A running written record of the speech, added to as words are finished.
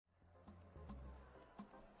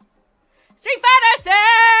Street Fighter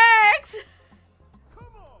 6!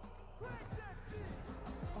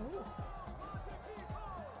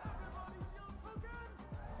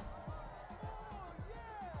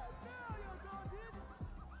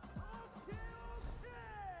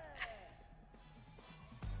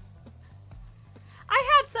 I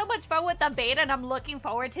had so much fun with the beta, and I'm looking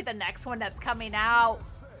forward to the next one that's coming out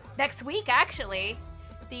next week, actually.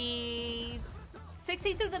 The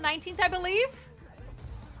 16th through the 19th, I believe.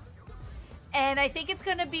 And I think it's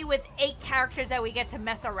going to be with 8 characters that we get to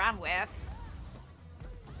mess around with.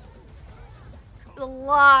 A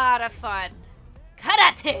lot of fun.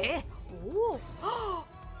 Karate! Ooh.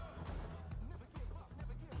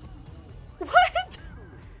 What?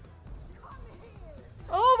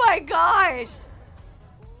 Oh my gosh!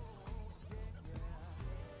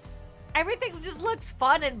 Everything just looks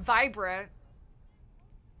fun and vibrant.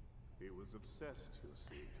 He was obsessed, you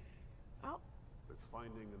see. Oh. With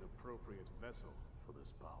finding an appropriate vessel for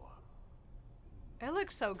this power. It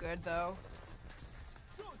looks so good, though.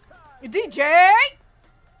 DJ!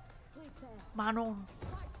 Manon.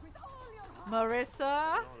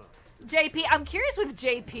 Marissa. JP. I'm curious with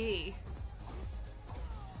JP.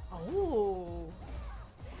 Oh.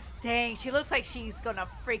 Dang, she looks like she's gonna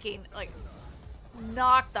freaking, like,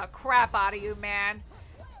 knock the crap out of you, man.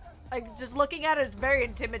 Like, just looking at her is very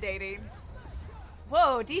intimidating.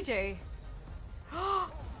 Whoa, DJ.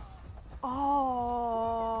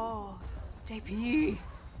 Oh. JP.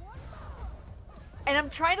 And I'm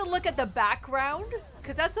trying to look at the background,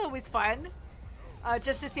 because that's always fun.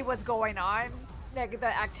 Just to see what's going on. Like the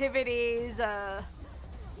activities.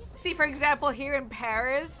 See, for example, here in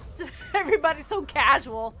Paris, just everybody's so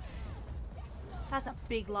casual. That's a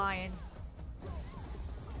big lion.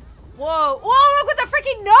 Whoa. Whoa, look at the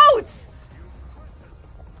freaking notes!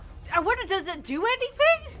 I wonder, does it do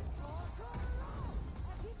anything?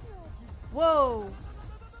 Whoa.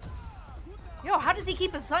 Yo, how does he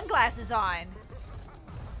keep his sunglasses on?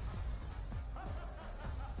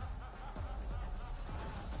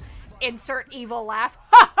 Insert evil laugh.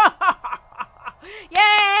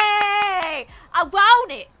 Yay! I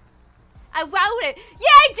want it. I want it.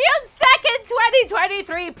 Yay! June 2nd,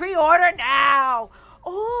 2023. Pre-order now.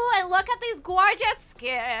 Oh, and look at these gorgeous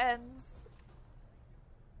skins.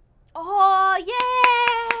 Oh,